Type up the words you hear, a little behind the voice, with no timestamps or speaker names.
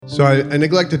So I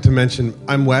neglected to mention,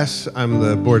 I'm Wes, I'm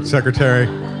the board secretary.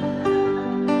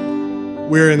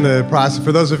 We're in the process,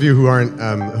 for those of you who aren't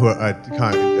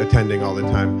attending all the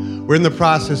time, we're in the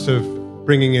process of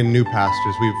bringing in new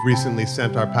pastors. We've recently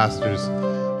sent our pastors,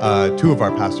 two of our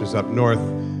pastors up north,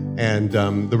 and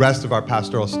the rest of our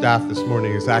pastoral staff this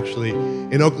morning is actually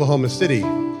in Oklahoma City.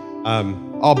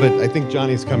 All but I think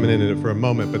Johnny's coming in for a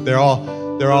moment, but they're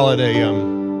all at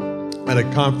a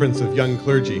conference of young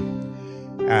clergy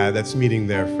that's meeting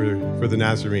there for the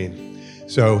Nazarene.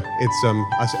 So it's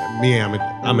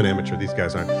I'm an amateur. These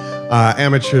guys aren't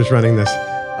amateurs running this.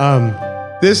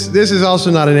 This is also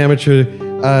not an amateur.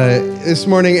 This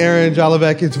morning, Aaron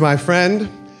Jalovec is my friend,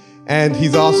 and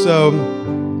he's also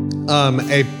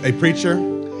a preacher.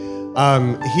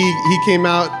 He came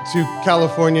out to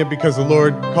California because the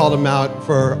Lord called him out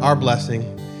for our blessing.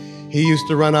 He used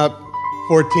to run up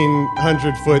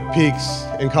 1,400-foot peaks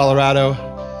in Colorado,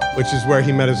 which is where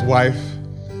he met his wife,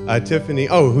 Tiffany.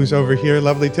 Oh, who's over here?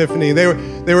 Lovely Tiffany.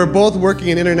 They were both working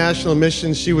in international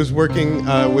missions. She was working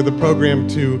with a program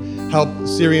to help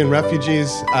Syrian refugees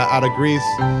out of Greece,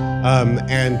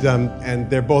 and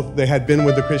they had been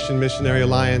with the Christian Missionary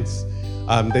Alliance.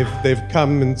 They've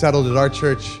come and settled at our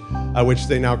church, which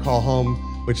they now call home,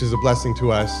 which is a blessing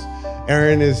to us.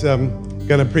 Aaron is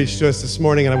going to preach to us this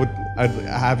morning, and I'd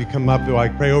have you come up while I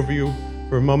pray over you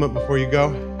for a moment before you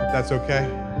go, if that's okay.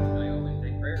 I only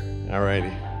take prayer. All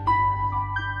righty.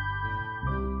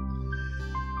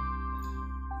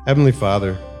 Heavenly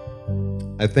Father,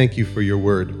 I thank you for your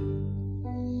word.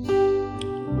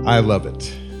 I love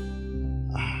it.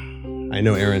 I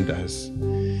know Aaron does.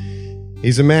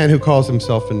 He's a man who calls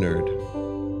himself a nerd.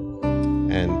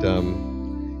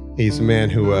 And he's a man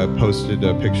who posted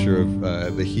a picture of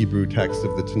the Hebrew text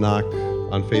of the Tanakh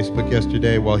on Facebook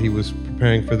yesterday while he was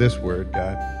preparing for this word,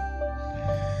 God.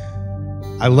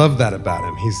 I love that about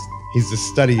him. He's a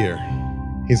studier.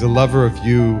 He's a lover of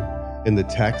you in the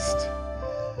text.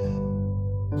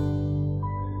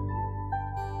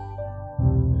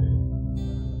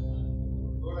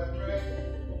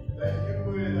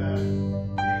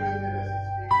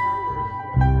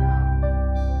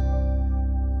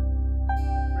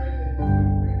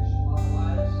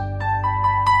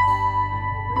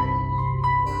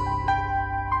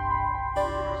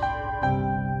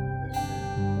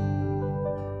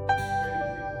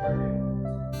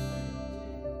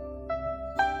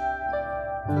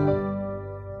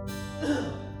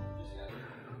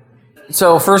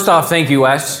 So first off, thank you,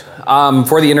 Wes,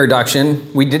 for the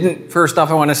introduction. First off,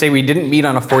 I want to say we didn't meet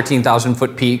on a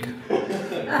 14,000-foot peak.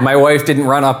 My wife didn't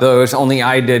run up those, only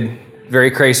I did very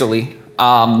crazily.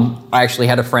 I actually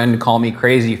had a friend call me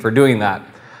crazy for doing that.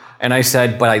 And I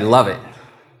said, but I love it.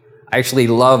 I actually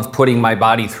love putting my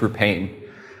body through pain.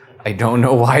 I don't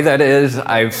know why that is.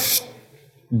 I've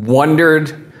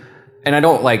wondered, and I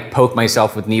don't poke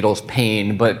myself with needles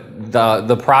pain, but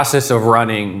the process of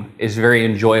running is very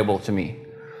enjoyable to me.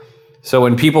 So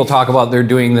when people talk about they're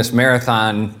doing this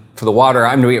marathon for the water,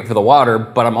 I'm doing it for the water,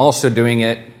 but I'm also doing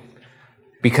it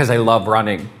because I love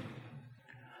running.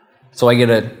 So I get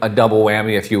a double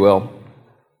whammy, if you will.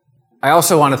 I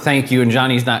also want to thank you, and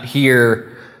Johnny's not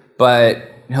here, but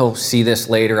he'll see this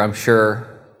later, I'm sure.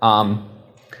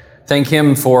 Thank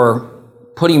him for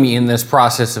putting me in this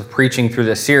process of preaching through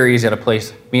this series at a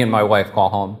place me and my wife call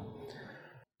home.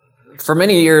 For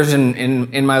many years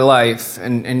in my life,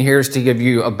 and here's to give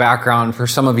you a background for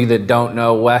some of you that don't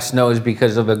know, Wes knows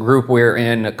because of a group we're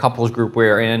in, a couples group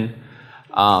we're in.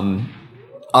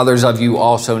 Others of you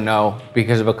also know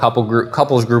because of a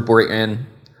couples group we're in.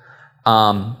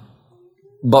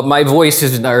 But my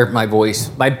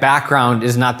background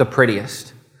is not the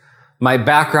prettiest. My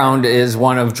background is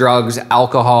one of drugs,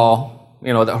 alcohol,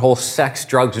 that whole sex,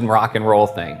 drugs, and rock and roll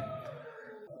thing.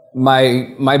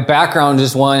 My background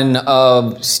is one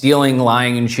of stealing,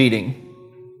 lying, and cheating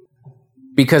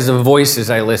because of voices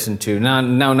I listened to.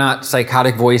 Not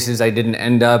psychotic voices. I didn't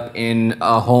end up in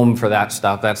a home for that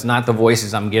stuff. That's not the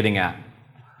voices I'm getting at.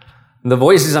 The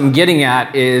voices I'm getting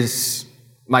at is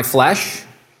my flesh,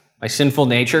 my sinful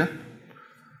nature,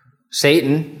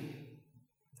 Satan,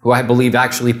 who I believe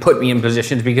actually put me in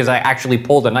positions because I actually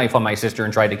pulled a knife on my sister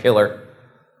and tried to kill her.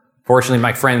 Fortunately,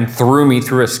 my friend threw me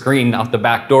through a screen out the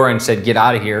back door and said, "Get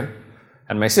out of here."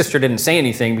 And my sister didn't say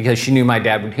anything because she knew my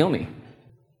dad would kill me.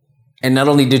 And not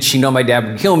only did she know my dad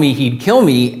would kill me, he'd kill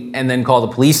me and then call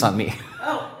the police on me.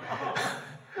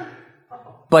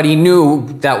 But he knew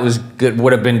that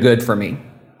would have been good for me.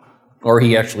 Or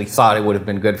he actually thought it would have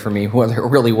been good for me. Whether it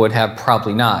really would have,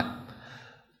 probably not.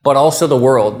 But also the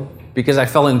world, because I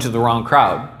fell into the wrong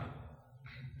crowd.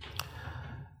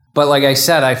 But like I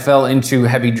said, I fell into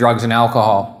heavy drugs and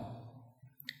alcohol.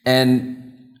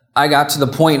 And I got to the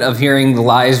point of hearing the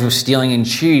lies of stealing and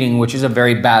cheating, which is a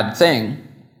very bad thing.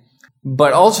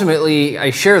 But ultimately, I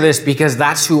share this because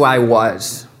that's who I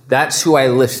was. That's who I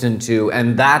listened to,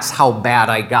 and that's how bad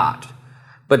I got.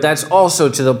 But that's also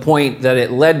to the point that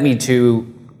it led me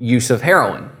to use of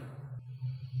heroin.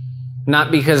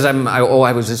 Not because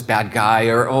I was this bad guy,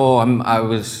 or I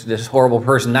was this horrible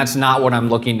person. That's not what I'm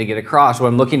looking to get across. What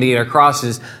I'm looking to get across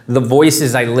is the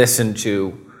voices I listened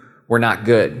to were not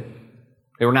good.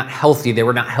 They were not healthy. They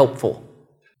were not helpful.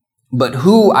 But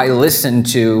who I listened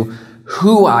to,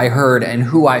 who I heard, and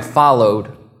who I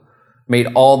followed made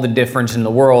all the difference in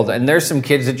the world. And there's some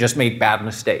kids that just make bad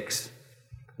mistakes.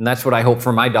 And that's what I hope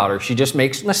for my daughter. She just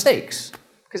makes mistakes,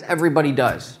 because everybody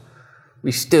does.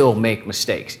 We still make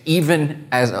mistakes. Even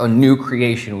as a new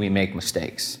creation, we make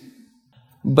mistakes.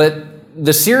 But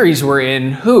the series we're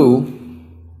in, Who,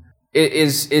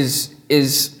 is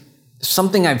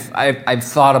something I've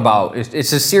thought about.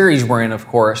 It's a series we're in, of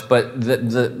course, but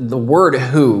the word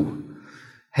who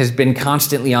has been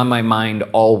constantly on my mind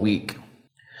all week.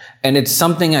 And it's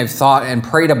something I've thought and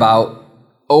prayed about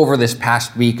over this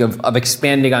past week of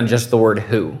expanding on just the word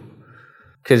who.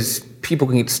 Because people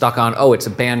can get stuck on, it's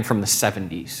a band from the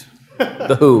 70s.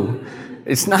 The Who.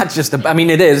 It's not just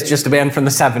it is just a band from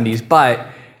the 70s, but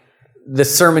the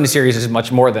sermon series is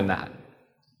much more than that.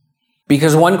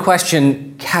 Because one group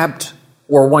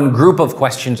of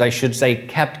questions, I should say,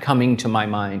 kept coming to my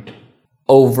mind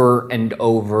over and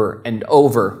over and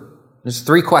over. There's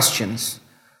 3 questions.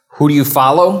 Who do you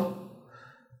follow?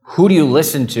 Who do you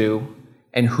listen to?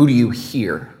 And who do you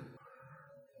hear?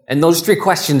 And those 3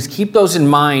 questions, keep those in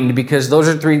mind, because those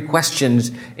are 3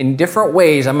 questions in different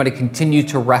ways I'm going to continue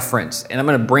to reference and I'm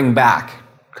going to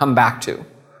come back to.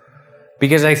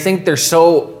 Because I think they're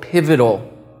so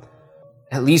pivotal,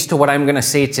 at least to what I'm going to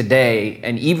say today,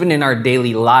 and even in our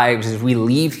daily lives as we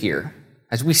leave here,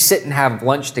 as we sit and have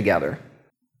lunch together,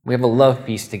 we have a love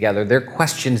feast together. They're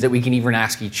questions that we can even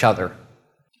ask each other.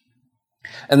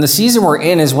 And the season we're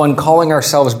in is one calling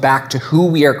ourselves back to who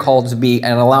we are called to be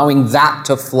and allowing that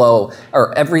to flow,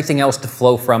 or everything else to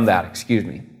flow from that,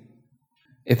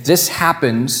 If this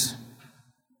happens,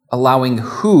 allowing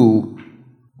who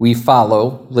we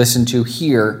follow, listen to,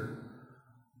 hear,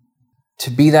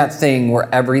 to be that thing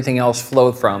where everything else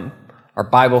flowed from, our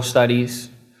Bible studies,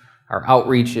 our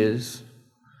outreaches,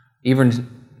 even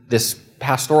this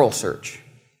pastoral search,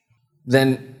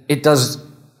 then it does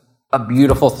a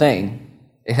beautiful thing.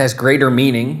 It has greater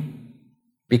meaning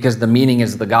because the meaning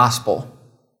is the gospel.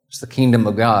 It's the kingdom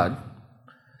of God.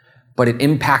 But it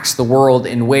impacts the world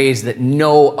in ways that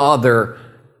no other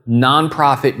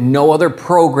nonprofit, no other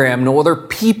program, no other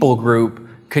people group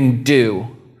can do,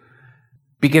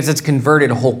 because it's converted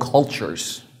whole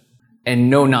cultures. And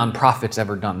no nonprofit's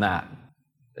ever done that.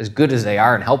 As good as they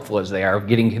are and helpful as they are of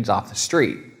getting kids off the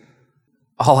street.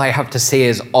 All I have to say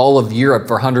is all of Europe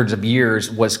for hundreds of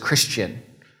years was Christian.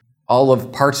 All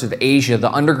of parts of Asia,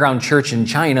 the underground church in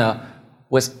China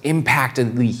was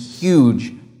impactedly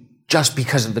huge just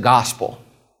because of the gospel.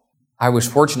 I was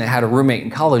fortunate, I had a roommate in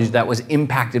college that was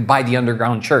impacted by the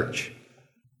underground church.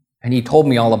 And he told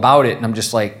me all about it, and I'm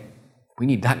just like, we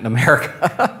need that in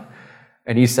America.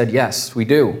 And he said, yes, we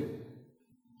do.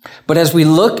 But as we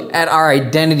look at our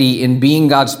identity in being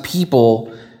God's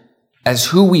people as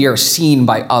who we are seen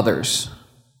by others,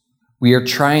 we are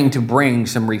trying to bring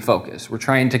some refocus. We're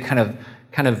trying to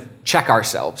kind of check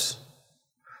ourselves.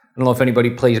 I don't know if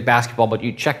anybody plays basketball, but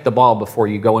you check the ball before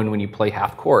you go in when you play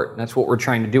half court. And that's what we're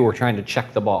trying to do. We're trying to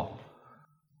check the ball.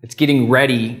 It's getting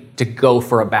ready to go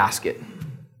for a basket.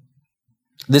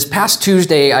 This past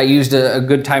Tuesday, I used a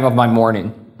good time of my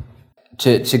morning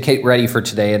to get ready for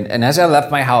today. And as I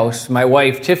left my house, my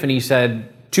wife, Tiffany,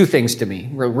 said 2 things to me.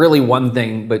 Really one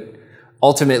thing, but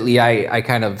ultimately I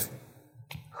kind of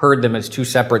heard them as 2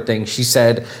 separate things. She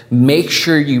said, make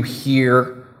sure you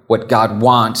hear what God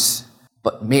wants,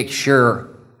 but make sure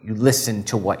you listen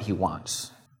to what he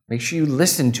wants. Make sure you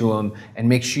listen to him and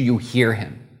make sure you hear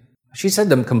him. She said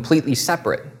them completely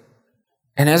separate.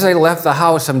 And as I left the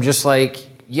house, I'm just like,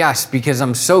 yes, because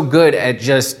I'm so good at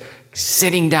just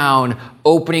sitting down,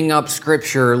 opening up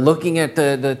scripture, looking at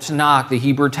the Tanakh, the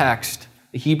Hebrew text,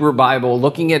 the Hebrew Bible,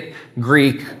 looking at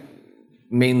Greek,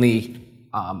 mainly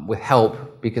with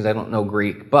help because I don't know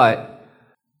Greek,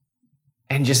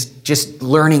 and just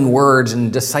learning words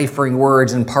and deciphering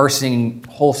words and parsing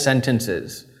whole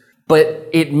sentences. But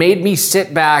it made me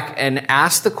sit back and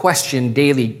ask the question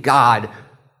daily, God,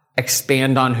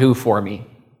 expand on who for me?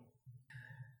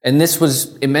 And this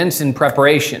was immense in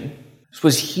preparation. This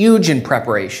was huge in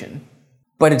preparation.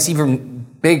 but it's even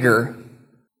bigger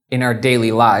in our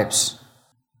daily lives.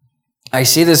 I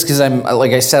say this because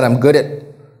I'm good at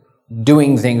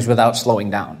doing things without slowing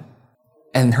down.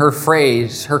 And her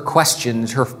phrase, her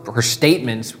questions, her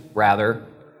statements, rather,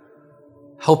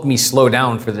 helped me slow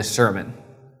down for this sermon.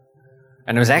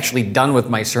 And I was actually done with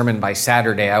my sermon by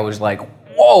Saturday. I was like,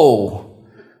 whoa,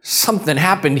 something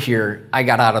happened here. I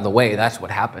got out of the way. That's what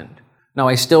happened. Now,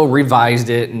 I still revised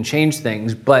it and changed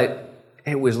things, but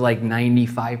it was like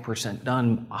 95%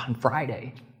 done on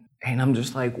Friday. And I'm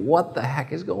just like, what the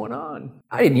heck is going on?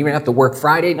 I didn't even have to work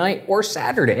Friday night or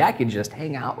Saturday. I could just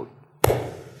hang out.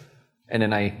 And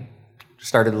then I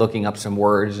started looking up some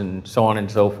words and so on and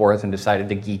so forth and decided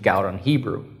to geek out on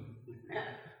Hebrew.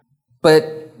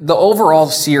 But the overall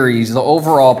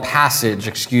passage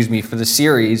for the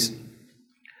series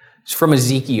is from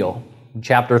Ezekiel,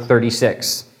 chapter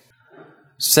 36.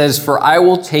 It says, "For I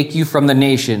will take you from the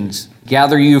nations,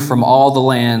 gather you from all the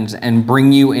lands, and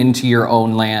bring you into your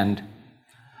own land.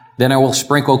 Then I will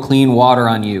sprinkle clean water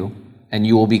on you, and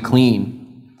you will be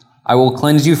clean. I will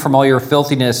cleanse you from all your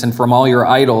filthiness and from all your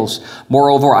idols.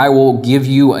 Moreover, I will give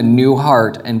you a new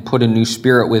heart and put a new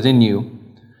spirit within you.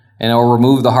 And I will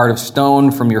remove the heart of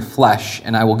stone from your flesh,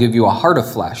 and I will give you a heart of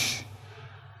flesh.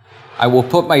 I will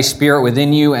put my spirit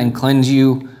within you and cleanse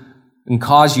you and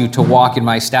cause you to walk in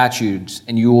my statutes,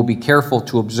 and you will be careful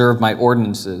to observe my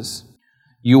ordinances.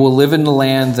 You will live in the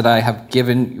land that I have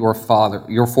given your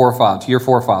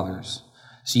forefathers.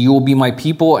 So you will be my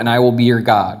people, and I will be your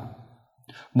God.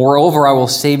 Moreover, I will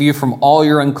save you from all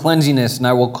your uncleanness, and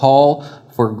I will call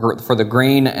for the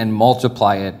grain and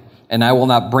multiply it, and I will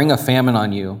not bring a famine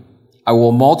on you. I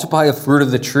will multiply the fruit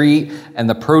of the tree and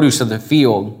the produce of the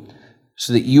field,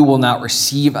 so that you will not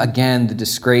receive again the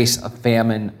disgrace of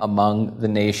famine among the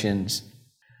nations."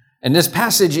 And this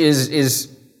passage is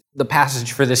the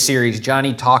passage for this series.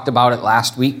 Johnny talked about it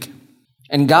last week.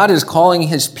 And God is calling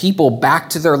his people back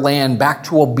to their land, back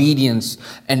to obedience,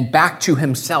 and back to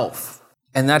himself.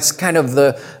 And that's kind of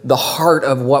the heart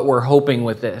of what we're hoping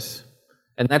with this.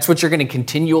 And that's what you're going to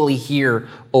continually hear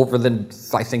over the,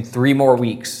 3 more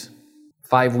weeks,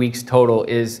 5 weeks total,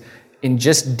 is in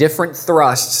just different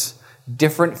thrusts,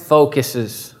 different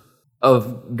focuses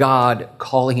of God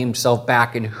calling himself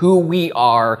back and who we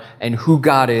are and who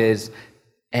God is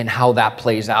and how that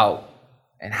plays out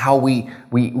and how we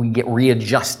get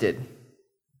readjusted.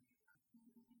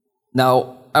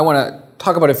 Now, I want to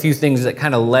talk about a few things that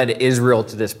kind of led Israel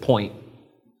to this point.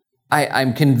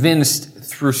 I'm convinced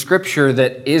through Scripture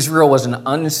that Israel was an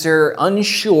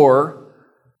unsure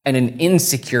and an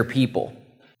insecure people.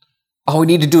 All we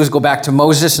need to do is go back to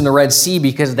Moses and the Red Sea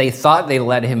because they thought they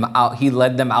led him out. He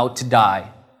led them out to die.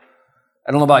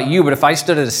 I don't know about you, but if I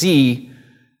stood at a sea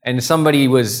and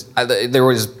there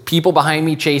was people behind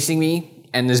me chasing me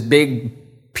and this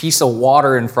big piece of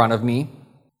water in front of me,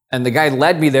 and the guy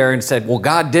led me there and said, well,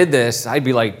 God did this, I'd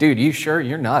be like, dude, you sure?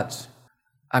 You're nuts.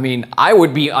 I mean, I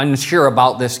would be unsure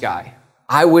about this guy.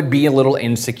 I would be a little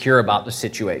insecure about the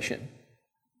situation.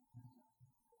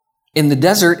 In the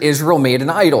desert, Israel made an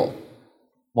idol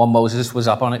while Moses was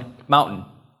up on a mountain.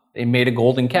 They made a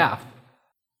golden calf.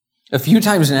 A few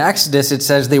times in Exodus, it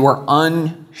says they were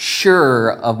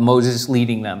unsure of Moses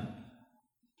leading them.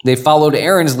 They followed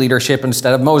Aaron's leadership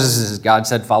instead of Moses's. God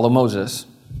said, follow Moses.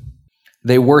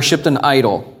 They worshiped an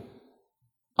idol,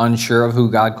 unsure of who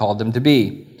God called them to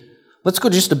be. Let's go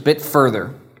just a bit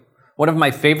further. One of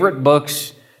my favorite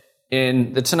books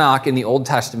in the Tanakh, in the Old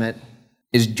Testament,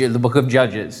 is the book of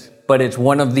Judges. But it's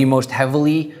one of the most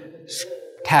heavily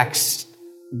text,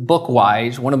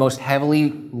 book-wise, one of the most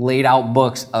heavily laid out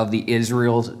books of the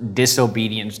Israel's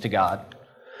disobedience to God.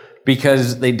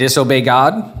 Because they disobey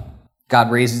God,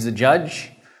 God raises a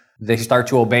judge, they start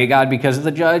to obey God because of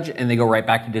the judge, and they go right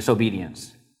back to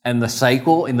disobedience. And the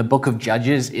cycle in the book of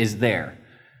Judges is there.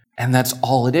 And that's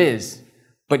all it is.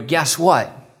 But guess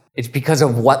what? It's because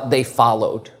of what they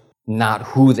followed, not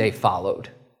who they followed.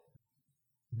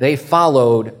 They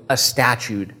followed a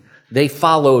statute. They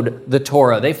followed the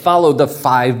Torah. They followed the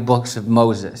 5 books of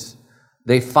Moses.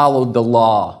 They followed the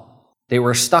law. They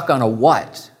were stuck on a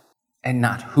what and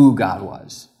not who God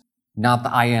was. Not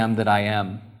the I am that I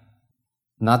am.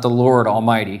 Not the Lord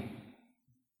Almighty.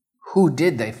 Who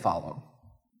did they follow?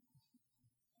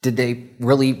 Did they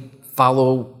really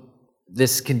follow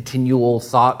this continual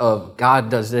thought of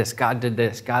God does this, God did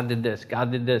this, God did this,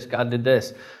 God did this, God did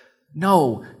this?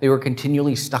 No, they were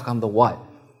continually stuck on the what.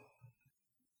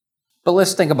 But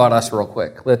let's think about us real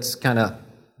quick. Let's kind of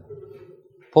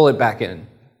pull it back in.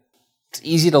 It's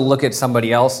easy to look at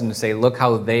somebody else and say, look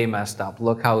how they messed up.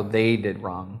 Look how they did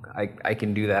wrong. I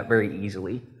can do that very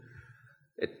easily.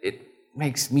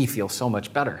 makes me feel so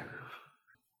much better.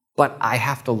 But I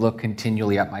have to look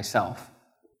continually at myself.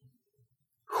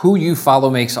 Who you follow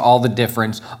makes all the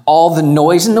difference. All the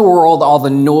noise in the world, all the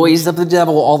noise of the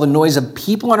devil, all the noise of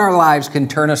people in our lives can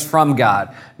turn us from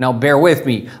God. Now, bear with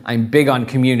me. I'm big on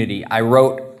community. I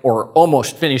wrote or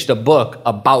almost finished a book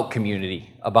about community,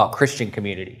 about Christian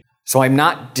community. So I'm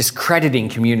not discrediting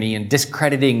community and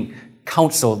discrediting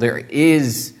counsel. There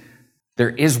is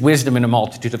wisdom in a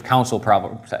multitude of counsel,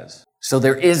 Proverbs says. So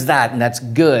there is that, and that's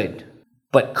good.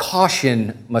 But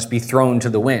caution must be thrown to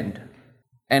the wind.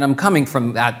 And I'm coming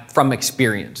from that from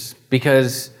experience,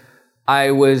 because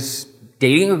I was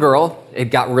dating a girl, it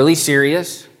got really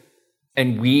serious,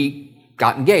 and we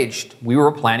got engaged. We were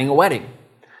planning a wedding.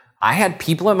 I had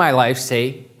people in my life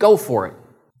say, go for it.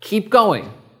 Keep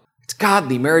going. It's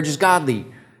godly. Marriage is godly.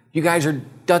 You guys are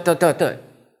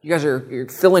You guys you're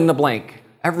fill in the blank.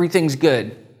 Everything's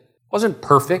good. Wasn't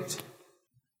perfect.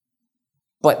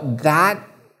 But that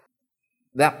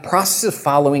process of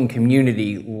following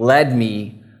community led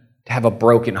me to have a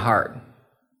broken heart.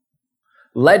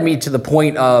 Led me to the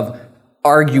point of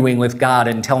arguing with God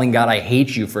and telling God, I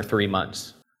hate you for 3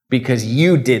 months because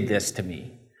you did this to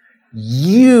me.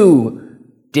 You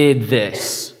did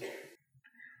this.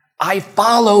 I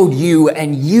followed you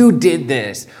and you did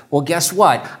this. Well, guess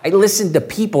what? I listened to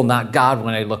people, not God,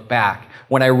 when I look back.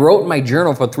 When I wrote my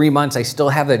journal for 3 months, I still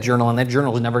have that journal, and that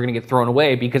journal is never going to get thrown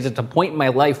away because it's a point in my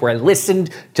life where I listened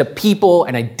to people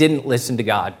and I didn't listen to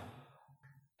God.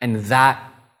 And that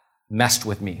messed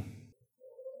with me.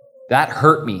 That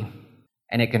hurt me,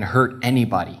 and it can hurt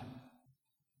anybody.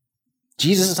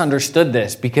 Jesus understood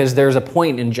this because there's a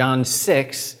point in John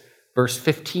 6, verse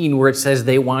 15, where it says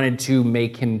they wanted to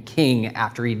make him king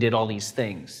after he did all these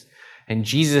things. And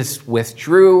Jesus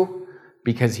withdrew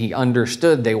because he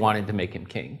understood they wanted to make him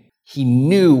king. He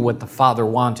knew what the Father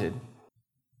wanted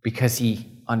because he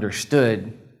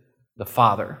understood the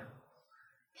Father.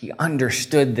 He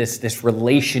understood this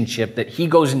relationship that he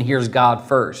goes and hears God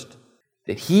first,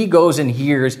 that he goes and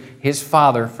hears his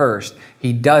Father first.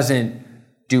 He doesn't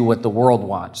do what the world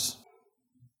wants.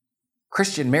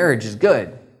 Christian marriage is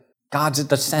good. God's at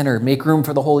the center. Make room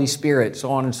for the Holy Spirit,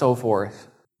 so on and so forth.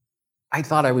 I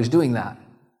thought I was doing that,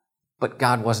 but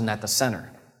God wasn't at the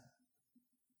center.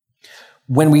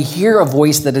 When we hear a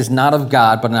voice that is not of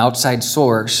God, but an outside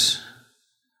source,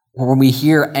 or when we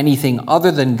hear anything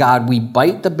other than God, we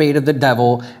bite the bait of the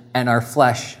devil, and our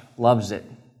flesh loves it.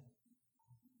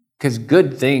 Because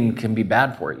good thing can be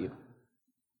bad for you.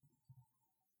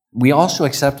 We also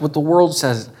accept what the world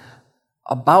says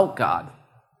about God,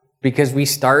 because we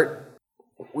start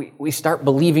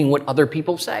believing what other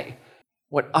people say,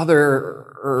 what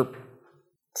other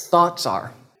thoughts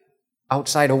are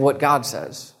outside of what God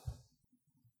says.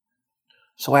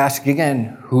 So I ask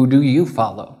again, who do you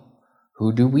follow?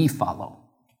 Who do we follow?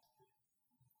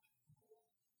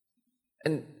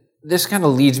 And this kind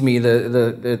of leads me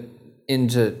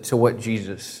into what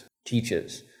Jesus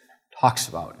teaches, talks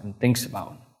about, and thinks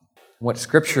about. What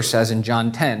Scripture says in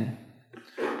John 10.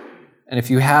 And if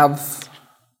you have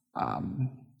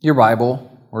your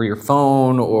Bible or your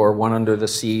phone or one under the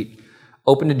seat,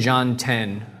 open to John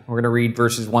 10. We're going to read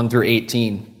verses 1 through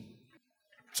 18.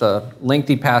 It's a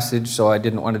lengthy passage, so I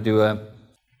didn't want to do a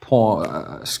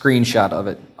screenshot of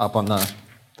it up on the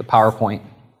PowerPoint.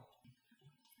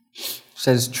 It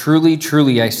says, "Truly,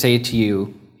 truly, I say to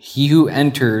you, he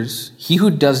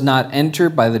who does not enter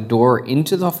by the door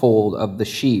into the fold of the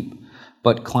sheep,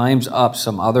 but climbs up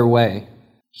some other way,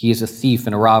 he is a thief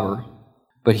and a robber.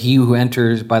 But he who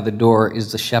enters by the door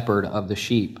is the shepherd of the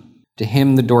sheep. To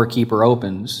him the doorkeeper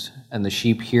opens, and the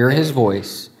sheep hear his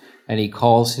voice, and he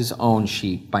calls his own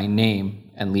sheep by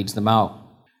name and leads them out.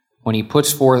 When he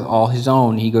puts forth all his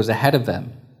own, he goes ahead of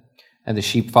them, and the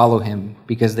sheep follow him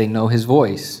because they know his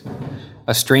voice.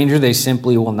 A stranger they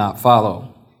simply will not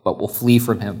follow, but will flee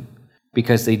from him,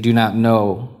 because they do not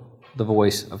know the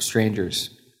voice of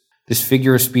strangers." This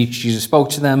figure of speech Jesus spoke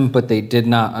to them, but they did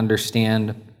not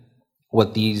understand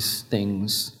what these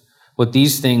things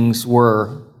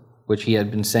were which he had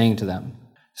been saying to them.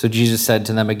 So Jesus said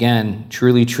to them again,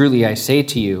 "Truly, truly, I say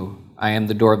to you, I am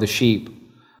the door of the sheep.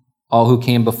 All who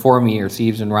came before me are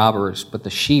thieves and robbers, but the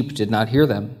sheep did not hear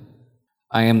them.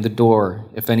 I am the door.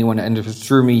 If anyone enters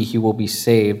through me, he will be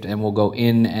saved and will go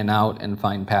in and out and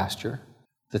find pasture.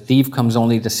 The thief comes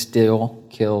only to steal,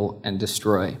 kill, and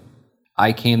destroy.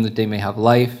 I came that they may have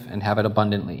life and have it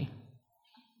abundantly.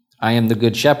 I am the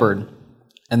good shepherd,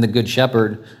 and the good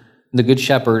shepherd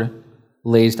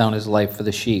lays down his life for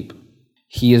the sheep.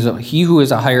 He who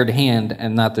is a hired hand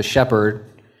and not the shepherd,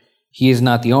 he is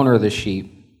not the owner of the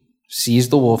sheep, sees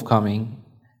the wolf coming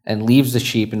and leaves the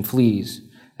sheep and flees,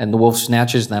 and the wolf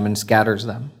snatches them and scatters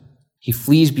them. He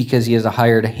flees because he is a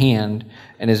hired hand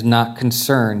and is not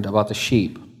concerned about the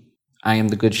sheep. I am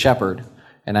the good shepherd,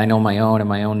 and I know my own, and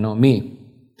my own know me.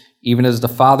 Even as the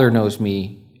Father knows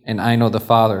me, and I know the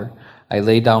Father, I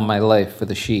lay down my life for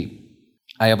the sheep.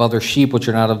 I have other sheep which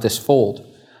are not of this fold.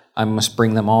 I must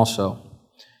bring them also,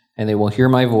 and they will hear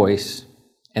my voice,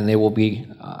 and they will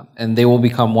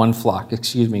become one flock,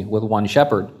 with one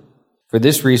shepherd. For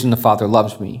this reason the Father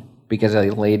loves me, because I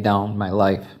laid down my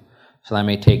life, so that I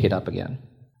may take it up again.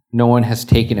 No one has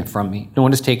taken it from me. No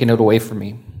one has taken it away from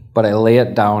me, but I lay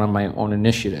it down on my own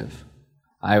initiative.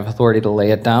 I have authority to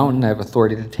lay it down, and I have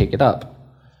authority to take it up.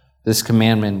 This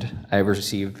commandment I have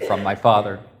received from my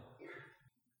Father.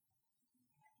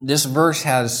 This verse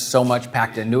has so much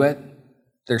packed into it.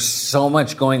 There's so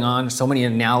much going on, so many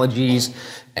analogies,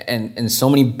 and so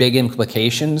many big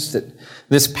implications that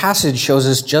this passage shows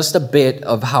us just a bit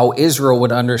of how Israel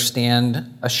would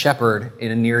understand a shepherd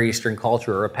in a Near Eastern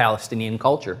culture or a Palestinian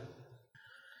culture.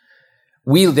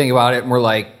 We think about it and we're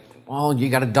like, well, you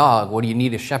got a dog. What do you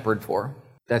need a shepherd for?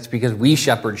 That's because we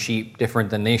shepherd sheep different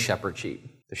than they shepherd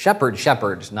sheep. The shepherd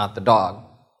shepherds, not the dog.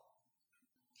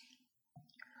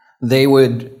 They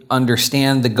would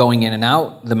understand the going in and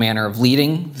out, the manner of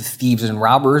leading, the thieves and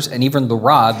robbers, and even the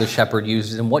rod the shepherd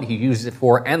uses and what he uses it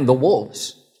for, and the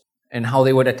wolves, and how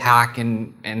they would attack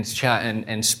and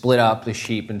split up the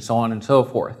sheep and so on and so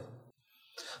forth.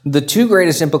 The two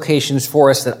greatest implications for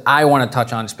us that I want to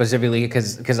touch on specifically,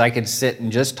 because I could sit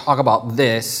and just talk about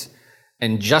this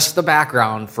and just the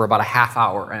background for about a half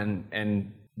hour,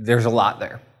 and there's a lot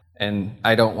there. And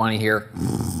I don't want to hear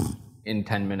in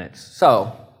 10 minutes.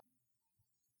 So,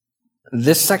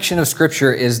 this section of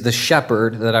Scripture is the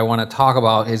shepherd that I want to talk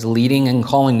about, is leading and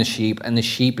calling the sheep, and the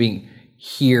sheep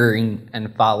hearing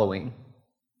and following.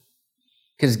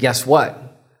 Because guess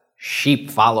what?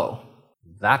 Sheep follow.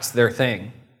 That's their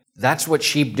thing. That's what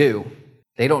sheep do.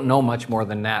 They don't know much more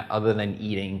than that other than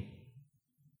eating.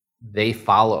 They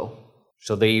follow.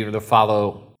 So they either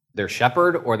follow their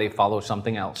shepherd or they follow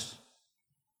something else.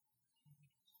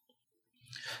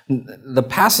 The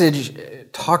passage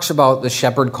talks about the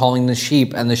shepherd calling the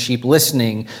sheep and the sheep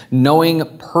listening,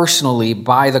 knowing personally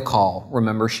by the call.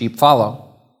 Remember, sheep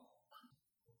follow.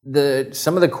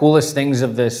 Some of the coolest things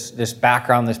of this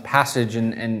background, this passage,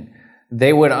 and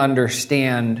they would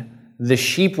understand, the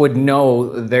sheep would know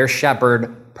their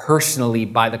shepherd personally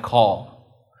by the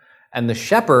call. And the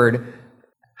shepherd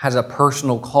has a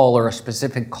personal call or a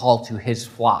specific call to his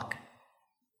flock.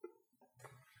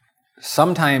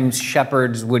 Sometimes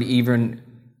shepherds would even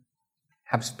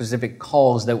have specific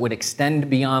calls that would extend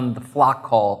beyond the flock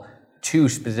call to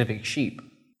specific sheep.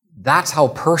 That's how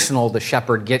personal the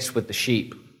shepherd gets with the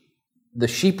sheep. The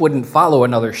sheep wouldn't follow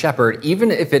another shepherd,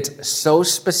 even if it's so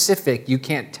specific you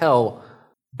can't tell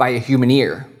by a human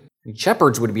ear.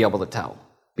 Shepherds would be able to tell,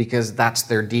 because that's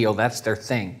their deal, that's their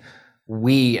thing.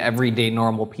 We, everyday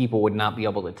normal people, would not be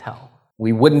able to tell.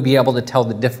 We wouldn't be able to tell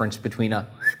the difference between a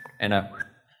and a,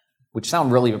 which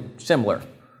sound really similar.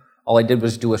 All I did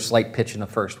was do a slight pitch in the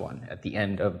first one at the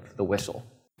end of the whistle.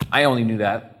 I only knew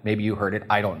that. Maybe you heard it.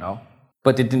 I don't know.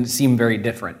 But it didn't seem very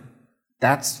different.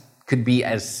 That could be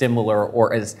as similar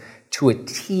or as to a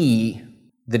T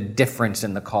the difference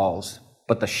in the calls,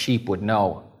 but the sheep would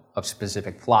know of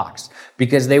specific flocks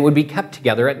because they would be kept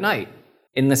together at night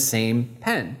in the same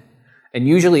pen. And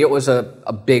usually it was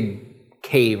a big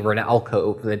cave or an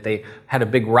alcove that they had a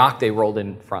big rock they rolled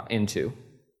into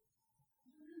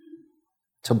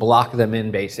to block them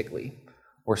in, basically,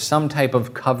 or some type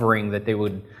of covering that they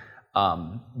would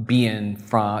be in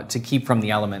to keep from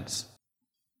the elements.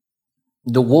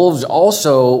 The wolves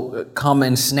also come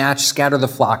and scatter the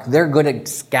flock. They're good at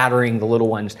scattering the little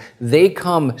ones. They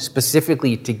come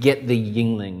specifically to get the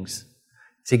younglings,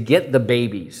 to get the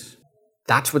babies.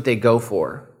 That's what they go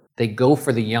for. They go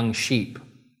for the young sheep.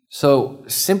 So,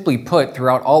 simply put,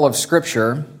 throughout all of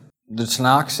Scripture, the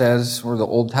Tanakh says, or the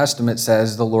Old Testament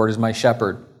says, the Lord is my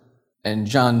shepherd. And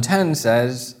John 10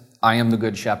 says, I am the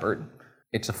good shepherd.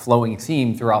 It's a flowing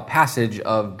theme throughout passage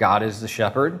of God is the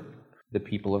shepherd, the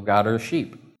people of God are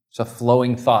sheep. It's a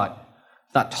flowing thought.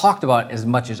 It's not talked about as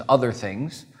much as other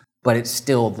things, but it's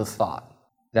still the thought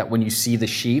that when you see the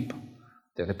sheep,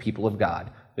 they're the people of God.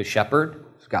 The shepherd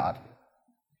is God.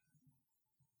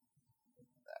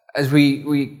 As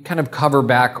we kind of cover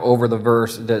back over the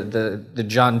verse, the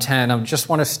John 10, I just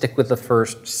want to stick with the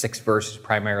first 6 verses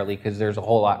primarily because there's a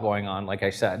whole lot going on, like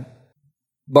I said.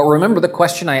 But remember the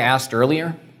question I asked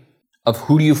earlier of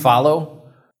who do you follow,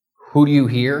 who do you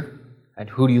hear, and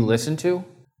who do you listen to?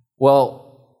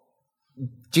 Well,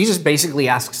 Jesus basically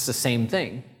asks the same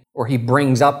thing. or he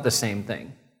brings up the same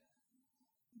thing.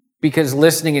 Because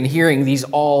listening and hearing, these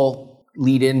all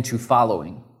lead into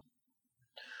following.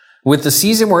 With the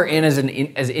season we're in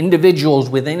as individuals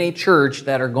within a church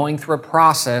that are going through a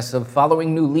process of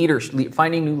following new leaders,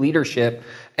 finding new leadership,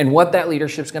 and what that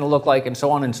leadership's going to look like, and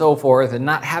so on and so forth, and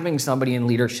not having somebody in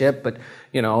leadership, but,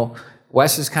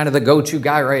 Wes is kind of the go-to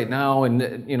guy right now, and,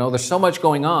 there's so much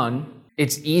going on,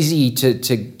 it's easy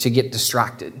to get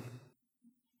distracted.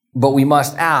 But we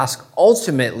must ask,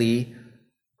 ultimately,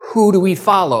 who do we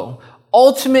follow?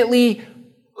 Ultimately,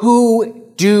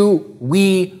 who do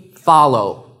we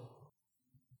follow?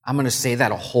 I'm going to say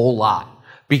that a whole lot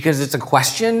because it's a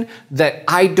question that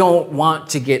I don't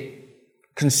want to get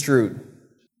construed.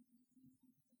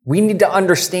 We need to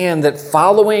understand that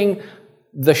following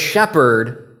the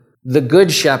shepherd, the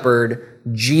good shepherd,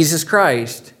 Jesus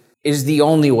Christ, is the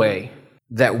only way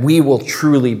that we will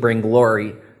truly bring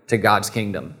glory to God's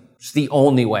kingdom. It's the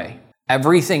only way.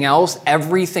 Everything else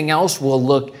will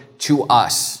look to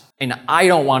us. And I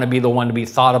don't want to be the one to be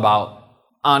thought about.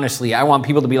 Honestly, I want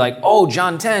people to be like, oh,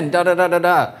 John 10,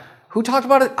 da-da-da-da-da. Who talked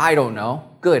about it? I don't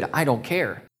know. Good, I don't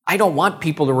care. I don't want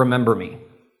people to remember me.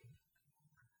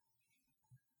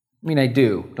 I mean, I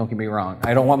do. Don't get me wrong.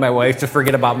 I don't want my wife to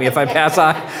forget about me if I pass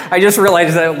on. I just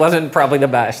realized that it wasn't probably the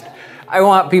best. I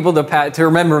want people to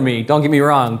remember me. Don't get me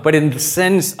wrong. But in the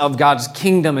sense of God's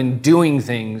kingdom and doing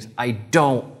things, I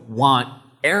don't want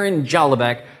Aaron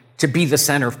Jalovec to be the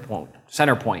center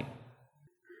point.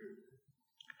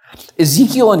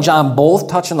 Ezekiel and John both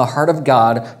touch on the heart of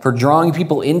God for drawing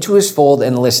people into his fold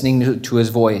and listening to his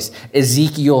voice.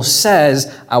 Ezekiel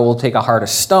says, I will take a heart of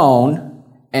stone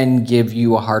and give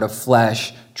you a heart of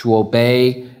flesh to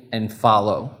obey and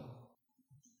follow.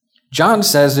 John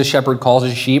says the shepherd calls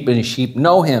his sheep and his sheep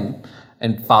know him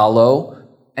and follow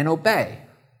and obey.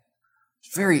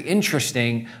 It's very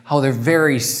interesting how they're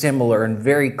very similar and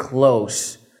very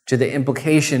close to the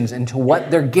implications and to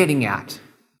what they're getting at.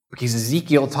 Because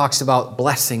Ezekiel talks about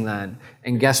blessing then.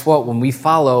 And guess what? When we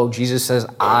follow, Jesus says,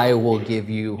 I will give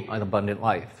you an abundant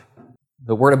life.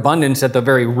 The word abundance at the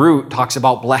very root talks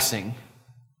about blessing.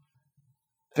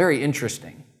 Very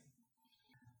interesting.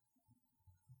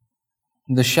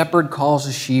 The shepherd calls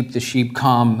the sheep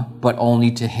come, but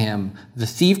only to him. The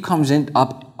thief comes in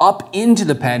up into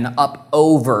the pen, up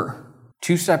over.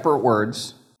 Two separate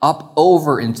words. Up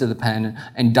over into the pen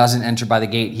and doesn't enter by the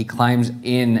gate. He climbs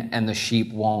in and the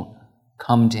sheep won't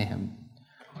come to him.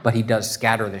 But he does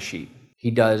scatter the sheep.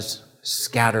 He does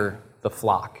scatter the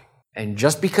flock. And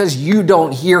just because you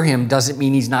don't hear him doesn't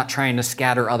mean he's not trying to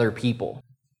scatter other people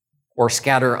or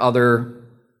scatter other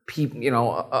people,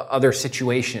 other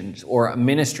situations or a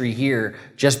ministry here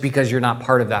just because you're not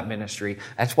part of that ministry.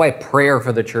 That's why prayer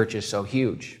for the church is so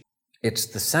huge. It's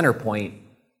the center point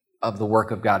of the work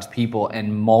of God's people,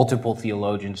 and multiple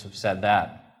theologians have said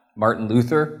that. Martin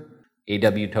Luther,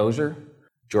 A.W. Tozer,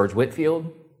 George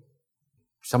Whitefield,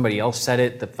 somebody else said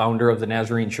it, the founder of the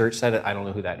Nazarene Church said it, I don't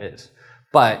know who that is.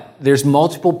 But there's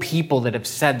multiple people that have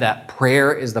said that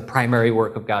prayer is the primary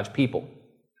work of God's people.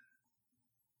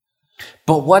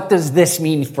 But what does this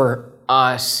mean for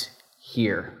us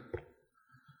here?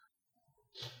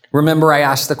 Remember, I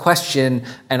asked the question,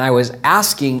 and I was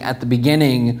asking at the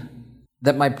beginning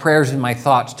that my prayers and my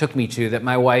thoughts took me to, that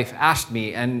my wife asked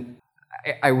me. And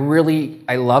I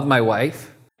love my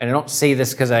wife. And I don't say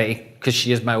this because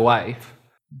she is my wife,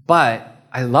 but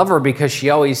I love her because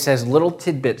she always says little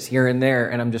tidbits here and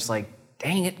there. And I'm just like,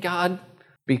 dang it, God.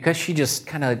 Because she just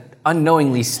kind of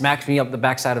unknowingly smacks me up the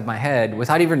backside of my head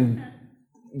without even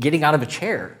getting out of a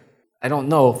chair. I don't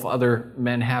know if other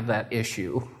men have that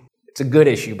issue. It's a good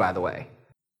issue, by the way,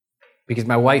 because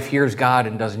my wife hears God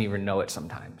and doesn't even know it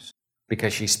sometimes.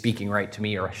 Because she's speaking right to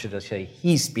me, or I should say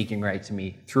he's speaking right to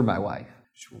me through my wife.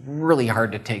 It's really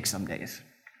hard to take some days.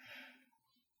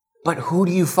 But who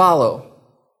do you follow?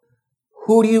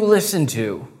 Who do you listen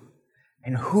to?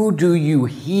 And who do you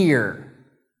hear?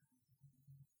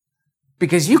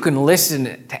 Because you can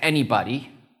listen to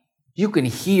anybody. You can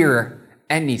hear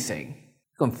anything.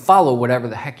 You can follow whatever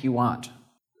the heck you want.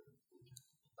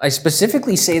 I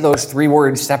specifically say those three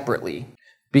words separately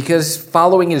because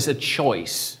following is a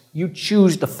choice. You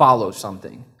choose to follow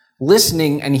something.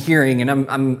 Listening and hearing, and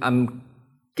I'm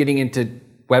getting into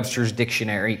Webster's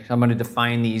dictionary. I'm going to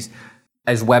define these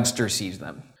as Webster sees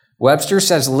them. Webster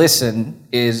says listen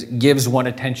gives one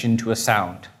attention to a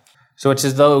sound. So it's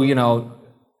as though,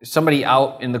 somebody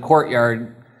out in the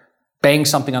courtyard bangs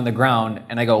something on the ground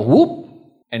and I go, whoop,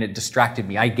 and it distracted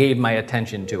me. I gave my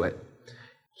attention to it.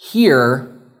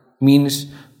 Hear means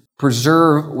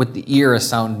preserve with the ear a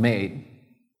sound made.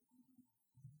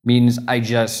 Means I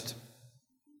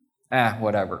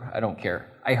Whatever, I don't care.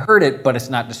 I heard it, but it's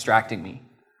not distracting me.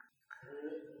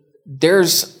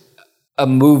 There's a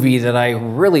movie that I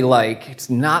really like. It's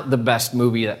not the best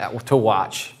movie to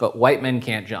watch, but White Men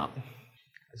Can't Jump. I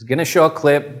was going to show a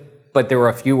clip, but there were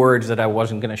a few words that I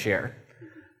wasn't going to share.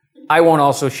 I won't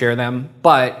also share them,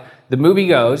 but the movie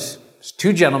goes, it's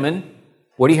two gentlemen,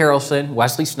 Woody Harrelson,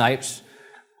 Wesley Snipes.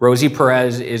 Rosie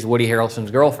Perez is Woody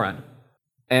Harrelson's girlfriend.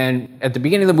 And at the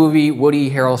beginning of the movie, Woody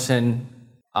Harrelson,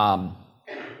 drawing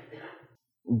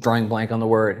blank on the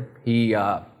word, he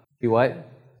what?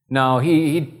 No,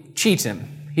 he cheats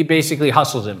him. He basically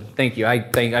hustles him. Thank you. I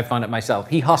think I found it myself.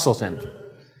 He hustles him.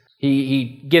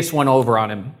 He gets one over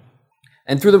on him.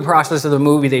 And through the process of the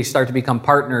movie, they start to become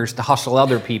partners to hustle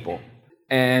other people.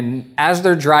 And as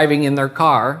they're driving in their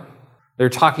car, they're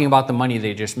talking about the money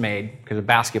they just made because of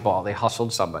basketball. They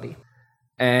hustled somebody.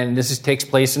 And takes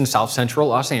place in South Central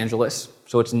Los Angeles.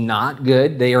 So it's not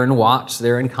good. They are in Watts,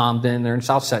 they're in Compton, they're in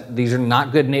South Central. These are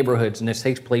not good neighborhoods, and this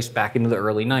takes place back into the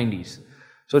early 90s.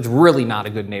 So it's really not a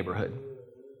good neighborhood.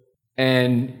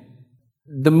 And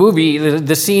the movie,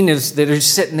 the scene is they're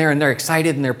just sitting there and they're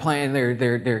excited and they're playing,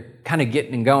 they're kind of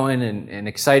getting and going and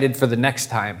excited for the next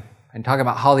time and talk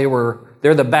about how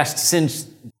they're the best since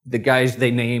the guys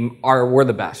they name were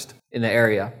the best in the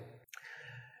area.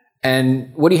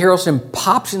 And Woody Harrelson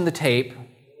pops in the tape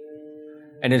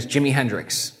and it's Jimi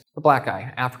Hendrix, the black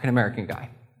guy, African-American guy.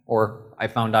 Or I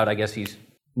found out, I guess he's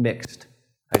mixed.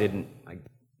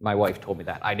 My wife told me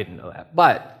that. I didn't know that.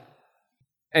 But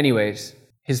anyways,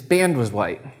 his band was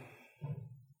white.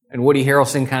 And Woody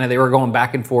Harrelson they were going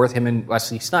back and forth, him and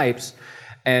Wesley Snipes.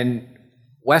 And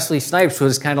Wesley Snipes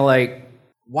was kind of like,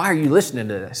 why are you listening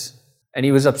to this? And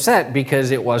he was upset because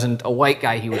it wasn't a white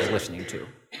guy he was listening to.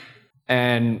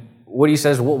 And Woody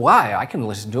says, well, why? I can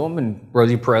listen to him. And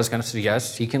Rosie Perez kind of says,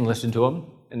 yes, he can listen to him.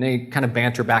 And they kind of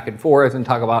banter back and forth and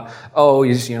talk about,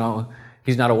 he's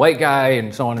not a white guy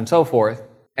and so on and so forth.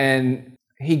 And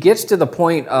he gets to the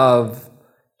point of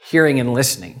hearing and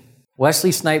listening.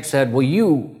 Wesley Snipes said, well,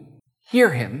 you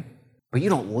hear him, but you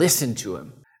don't listen to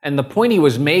him. And the point he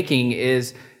was making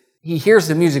is he hears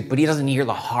the music, but he doesn't hear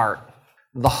the heart.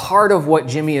 The heart of what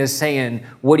Jimmy is saying,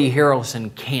 Woody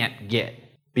Harrelson can't get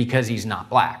because he's not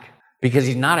black, because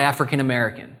he's not African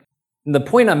American. The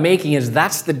point I'm making is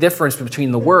that's the difference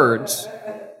between the words,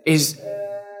 is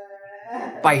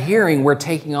by hearing, we're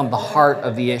taking on the heart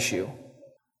of the issue.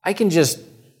 I can just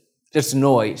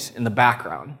noise in the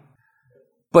background.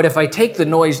 But if I take the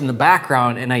noise in the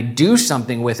background and I do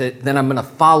something with it, then I'm going to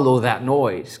follow that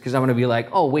noise because I'm going to be like,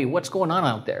 oh, wait, what's going on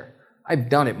out there? I've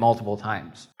done it multiple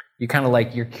times.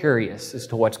 You're curious as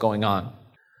to what's going on.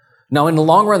 Now, in the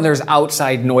long run, there's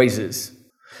outside noises.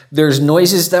 There's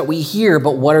noises that we hear,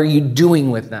 but what are you doing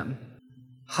with them?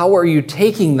 How are you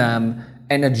taking them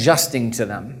and adjusting to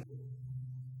them?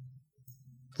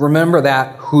 Remember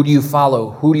that. Who do you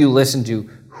follow? Who do you listen to?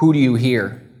 Who do you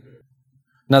hear?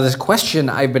 Now, this question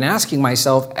I've been asking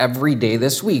myself every day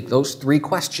this week, those three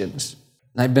questions.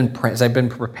 I've been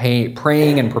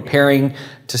praying and preparing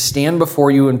to stand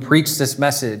before you and preach this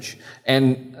message.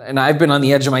 And I've been on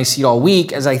the edge of my seat all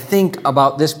week as I think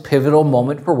about this pivotal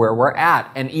moment for where we're at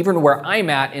and even where I'm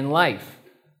at in life.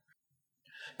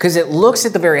 Because it looks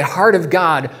at the very heart of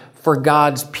God for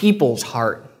God's people's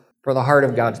heart, for the heart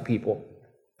of God's people.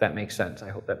 If that makes sense. I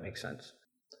hope that makes sense.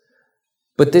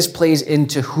 But this plays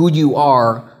into who you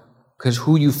are because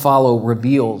who you follow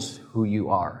reveals who you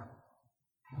are.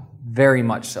 Very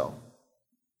much so.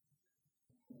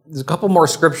 There's a couple more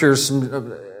scriptures,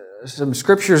 some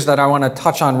scriptures that I want to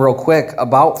touch on real quick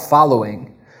about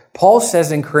following. Paul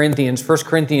says in 1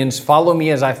 Corinthians, follow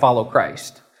me as I follow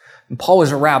Christ. And Paul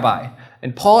was a rabbi.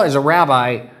 And Paul, as a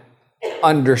rabbi,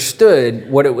 understood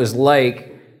what it was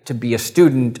like to be a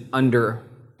student under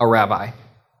a rabbi.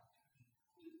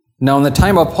 Now, in the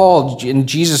time of Paul and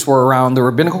Jesus were around, the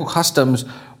rabbinical customs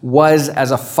was,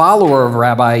 as a follower of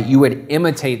rabbi, you would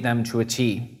imitate them to a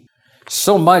T.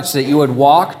 So much that you would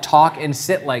walk, talk, and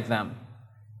sit like them.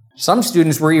 Some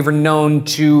students were even known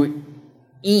to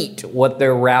eat what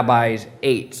their rabbis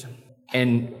ate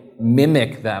and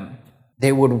mimic them.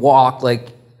 They would walk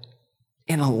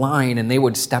in a line and they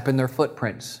would step in their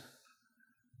footprints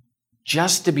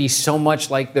just to be so much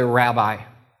like their rabbi.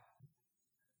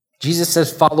 Jesus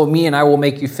says, follow me and I will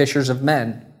make you fishers of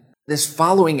men. This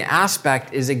following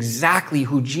aspect is exactly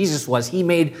who Jesus was. He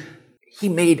made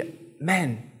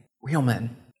men, real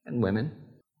men and women,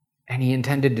 and he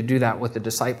intended to do that with the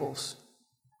disciples.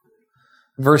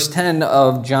 Verse 10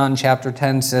 of John chapter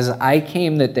 10 says, I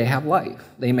came that they have life.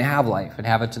 They may have life and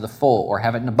have it to the full or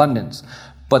have it in abundance.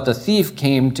 But the thief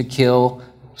came to kill,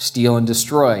 steal, and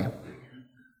destroy.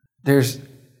 There's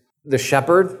the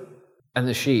shepherd and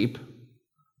the sheep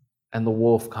and the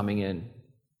wolf coming in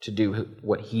to do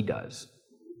what he does.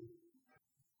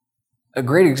 A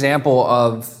great example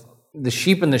of the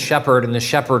sheep and the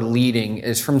shepherd leading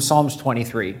is from Psalms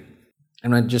 23. I'm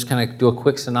going to just kind of do a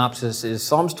quick synopsis.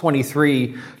 Psalms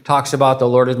 23 talks about the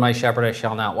Lord is my shepherd, I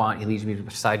shall not want. He leads me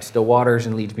beside still waters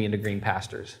and leads me into green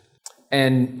pastures.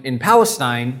 And in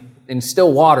Palestine, in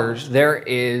still waters, there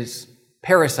is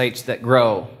parasites that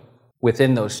grow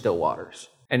within those still waters.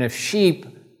 And if sheep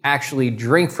actually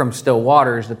drink from still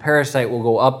waters, the parasite will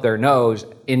go up their nose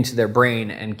into their brain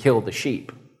and kill the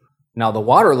sheep. Now, the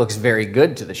water looks very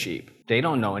good to the sheep. They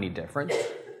don't know any difference.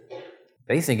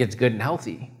 They think it's good and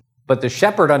healthy. But the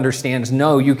shepherd understands,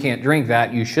 no, you can't drink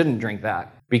that. You shouldn't drink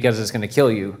that because it's going to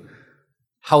kill you.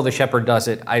 How the shepherd does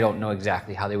it, I don't know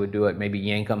exactly how they would do it. Maybe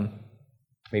yank them,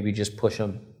 maybe just push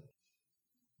them.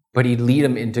 But he'd lead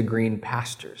them into green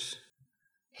pastures.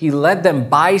 He led them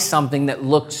by something that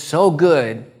looked so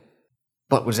good,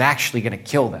 but was actually going to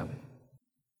kill them.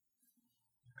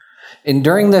 And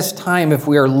during this time, if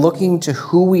we are looking to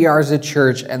who we are as a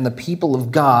church and the people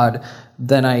of God,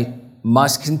 then I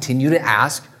must continue to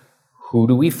ask, who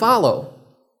do we follow?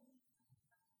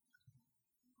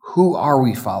 Who are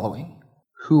we following?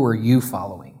 Who are you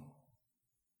following?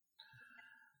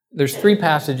 There's 3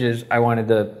 passages I wanted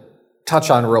to touch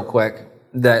on real quick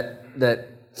that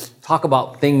talk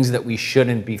about things that we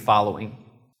shouldn't be following.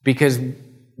 Because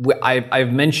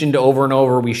I've mentioned over and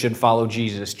over we should follow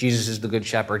Jesus. Jesus is the good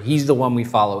shepherd. He's the one we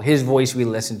follow. His voice we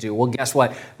listen to. Well, guess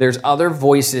what? There's other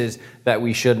voices that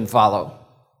we shouldn't follow.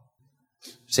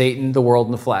 Satan, the world,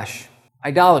 and the flesh.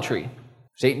 Idolatry.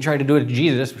 Satan tried to do it to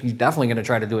Jesus. He's definitely going to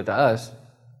try to do it to us.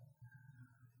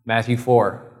 Matthew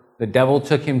 4. The devil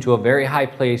took him to a very high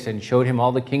place and showed him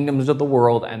all the kingdoms of the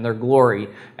world and their glory.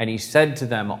 And he said to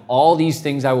them, all these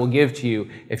things I will give to you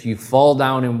if you fall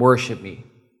down and worship me.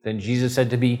 Then Jesus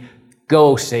said to me,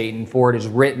 go, Satan, for it is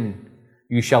written,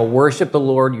 you shall worship the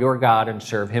Lord your God and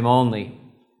serve him only.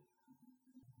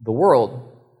 The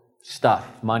world, stuff,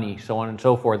 money, so on and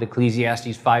so forth.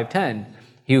 Ecclesiastes 5:10.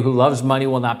 He who loves money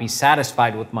will not be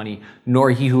satisfied with money, nor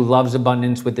he who loves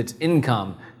abundance with its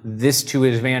income. This too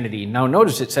is vanity. Now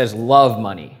notice it says love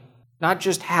money, not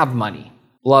just have money.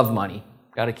 Love money.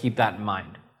 Got to keep that in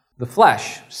mind. The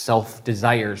flesh,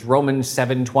 self-desires. Romans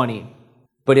 7:20.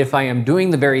 But if I am doing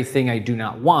the very thing I do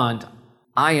not want,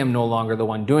 I am no longer the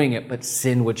one doing it, but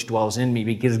sin which dwells in me.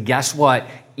 Because guess what?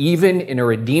 Even in a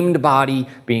redeemed body,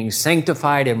 being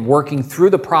sanctified and working through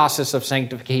the process of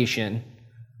sanctification,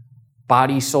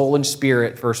 body, soul, and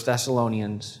spirit, 1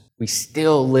 Thessalonians, we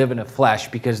still live in a flesh,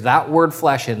 because that word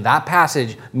flesh in that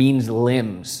passage means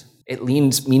limbs. It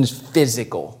means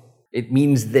physical. It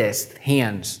means this,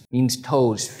 hands, means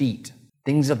toes, feet,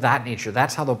 things of that nature.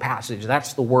 That's how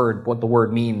that's the word, what the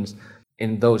word means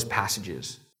in those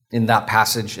passages, in that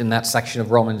passage, in that section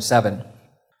of Romans 7.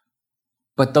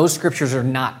 But those scriptures are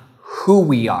not who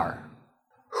we are.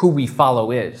 Who we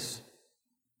follow is.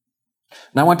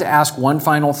 And I want to ask one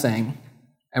final thing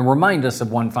and remind us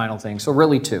of one final thing. So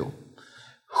really 2.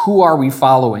 Who are we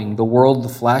following? The world, the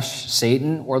flesh,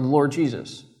 Satan, or the Lord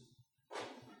Jesus?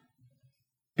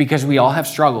 Because we all have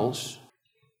struggles.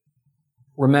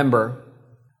 Remember,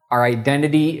 our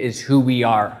identity is who we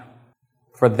are.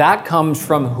 For that comes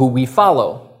from who we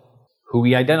follow, who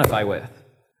we identify with.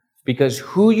 Because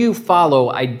who you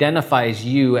follow identifies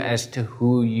you as to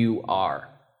who you are.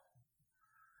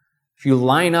 If you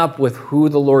line up with who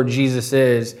the Lord Jesus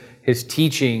is, his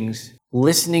teachings,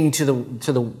 listening to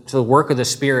the work of the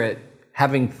Spirit,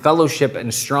 having fellowship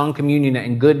and strong communion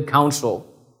and good counsel,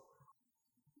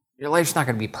 your life's not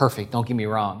going to be perfect, don't get me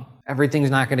wrong. Everything's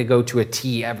not going to go to a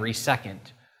T every second.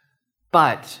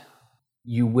 But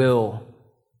you will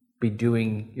be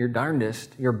doing your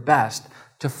darndest, your best,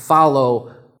 to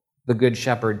follow the Good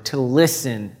Shepherd, to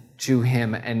listen to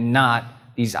him and not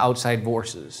these outside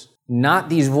voices. Not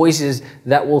these voices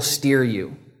that will steer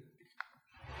you.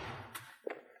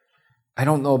 I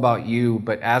don't know about you,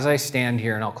 but as I stand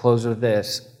here, and I'll close with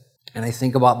this, and I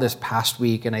think about this past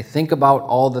week, and I think about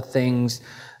all the things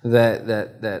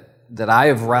that I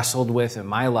have wrestled with in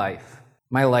my life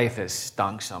has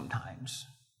stunk sometimes.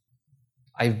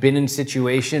 I've been in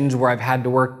situations where I've had to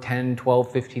work 10,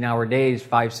 12, 15-hour days,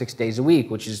 5, 6 days a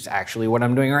week, which is actually what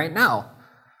I'm doing right now.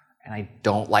 And I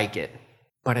don't like it,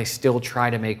 but I still try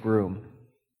to make room.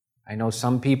 I know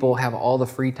some people have all the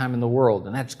free time in the world,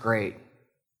 and that's great.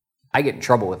 I get in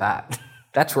trouble with that.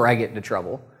 That's where I get into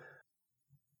trouble.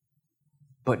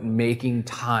 But making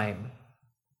time,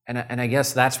 and I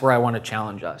guess that's where I want to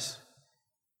challenge us,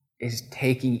 is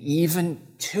taking even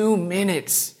 2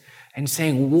 minutes and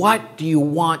saying, what do you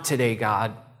want today,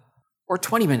 God? or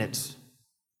 20 minutes,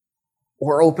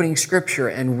 or opening scripture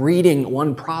and reading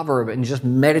one proverb and just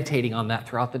meditating on that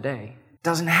throughout the day. It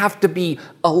doesn't have to be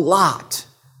a lot.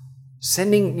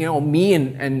 Sending, me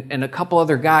and a couple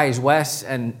other guys, Wes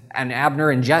and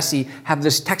Abner and Jesse, have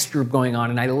this text group going on,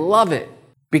 and I love it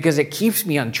because it keeps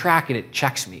me on track and it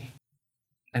checks me.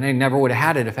 And I never would have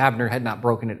had it if Abner had not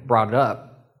brought it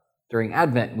up during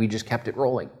Advent. We just kept it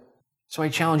rolling. So I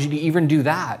challenge you to even do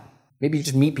that. Maybe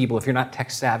just meet people if you're not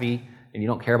tech savvy and you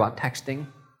don't care about texting.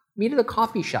 Meet at a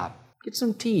coffee shop. Get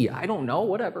some tea. I don't know,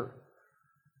 whatever.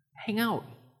 Hang out.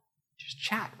 Just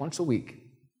chat once a week.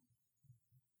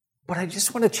 But I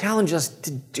just want to challenge us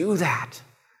to do that.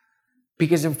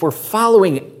 Because if we're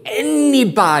following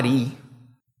anybody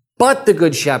but the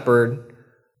Good Shepherd,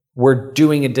 we're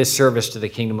doing a disservice to the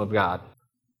kingdom of God.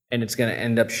 And it's going to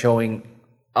end up showing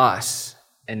us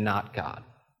and not God.